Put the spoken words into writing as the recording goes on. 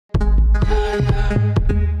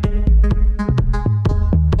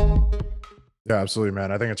Yeah, absolutely,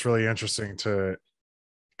 man. I think it's really interesting to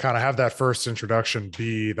kind of have that first introduction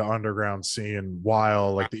be the underground scene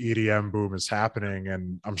while like the EDM boom is happening.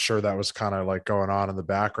 And I'm sure that was kind of like going on in the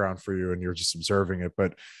background for you and you're just observing it.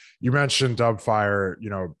 But you mentioned Dubfire,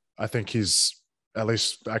 I think he's, at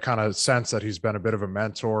least I kind of sense that he's been a bit of a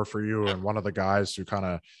mentor for you and one of the guys who kind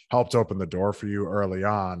of helped open the door for you early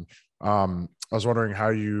on. I was wondering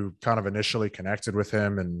how you kind of initially connected with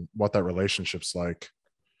him and what that relationship's like.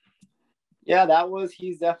 Yeah,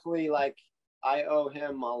 he's definitely like, I owe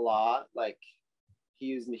him a lot. Like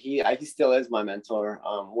he still is my mentor.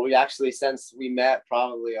 We actually, since we met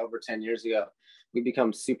probably over 10 years ago, we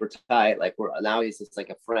become super tight. Like now he's just like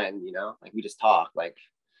a friend, like we just talk like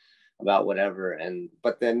about whatever.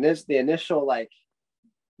 But then the initial like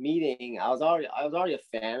meeting, I was already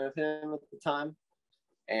a fan of him at the time,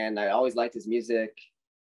 and I always liked his music.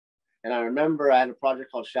 And I remember I had a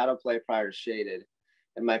project called Shadow Play prior to Shaded,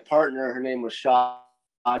 and my partner, her name was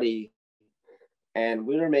Shadi, and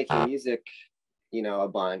we were making music, a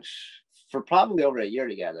bunch for probably over a year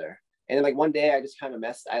together. And then like one day I just kind of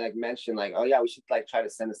mentioned like, oh yeah, we should like try to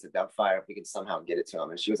send this to Dubfire if we could somehow get it to him.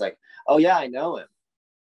 And she was like, oh yeah, I know him.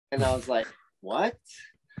 And I was like, what?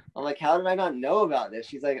 I'm like, how did I not know about this?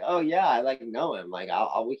 She's like, oh yeah, I like know him. Like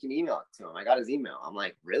we can email it to him. I got his email. I'm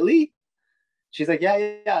like, really? She's like,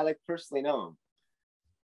 yeah, I like personally know him.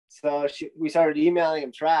 So we started emailing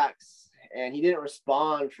him tracks, and he didn't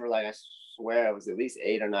respond for like, I swear it was at least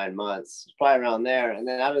 8 or 9 months. It's probably around there. And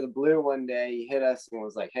then out of the blue one day he hit us and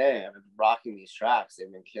was like, hey, I've been rocking these tracks.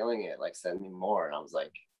 They've been killing it. Like, send me more. And I was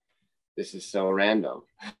like, this is so random.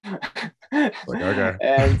 Like, okay.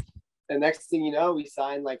 And the next thing you know, we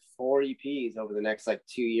signed like 4 EPs over the next like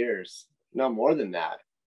 2 years. No, more than that.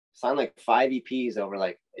 Signed like 5 EPs over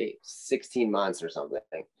like 16 months or something.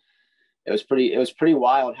 It was pretty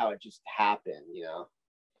wild how it just happened,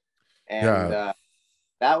 And Yeah.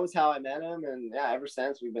 that was how I met him. And yeah, ever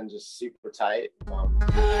since we've been just super tight.